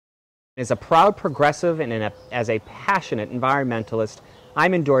As a proud progressive and as a passionate environmentalist,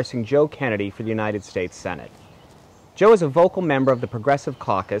 I'm endorsing Joe Kennedy for the United States Senate. Joe is a vocal member of the Progressive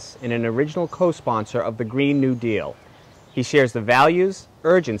Caucus and an original co-sponsor of the Green New Deal. He shares the values,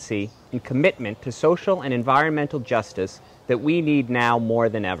 urgency, and commitment to social and environmental justice that we need now more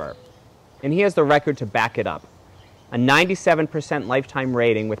than ever. And he has the record to back it up. A 97% lifetime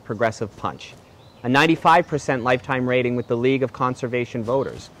rating with Progressive Punch, a 95% lifetime rating with the League of Conservation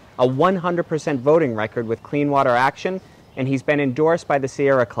Voters, a 100% voting record with Clean Water Action, and he's been endorsed by the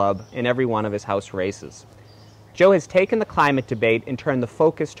Sierra Club in every one of his House races. Joe has taken the climate debate and turned the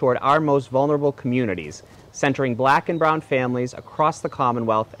focus toward our most vulnerable communities, centering black and brown families across the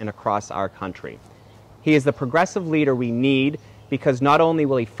Commonwealth and across our country. He is the progressive leader we need because not only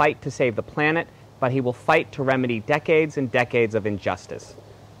will he fight to save the planet, but he will fight to remedy decades and decades of injustice.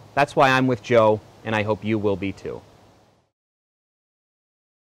 That's why I'm with Joe, and I hope you will be too.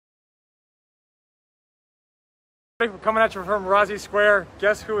 We're coming at you from Rossi Square.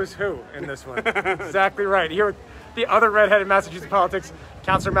 Guess who is who in this one? Exactly right. Here with the other redhead in Massachusetts politics,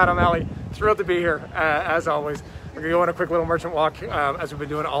 Councilor Matt O'Malley. Thrilled to be here, as always. We're going to go on a quick little merchant walk, as we've been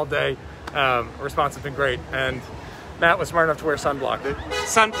doing all day. Response has been great. And Matt was smart enough to wear sunblock.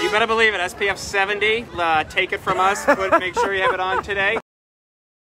 You better believe it. SPF 70. Take it from us. Make sure you have it on today.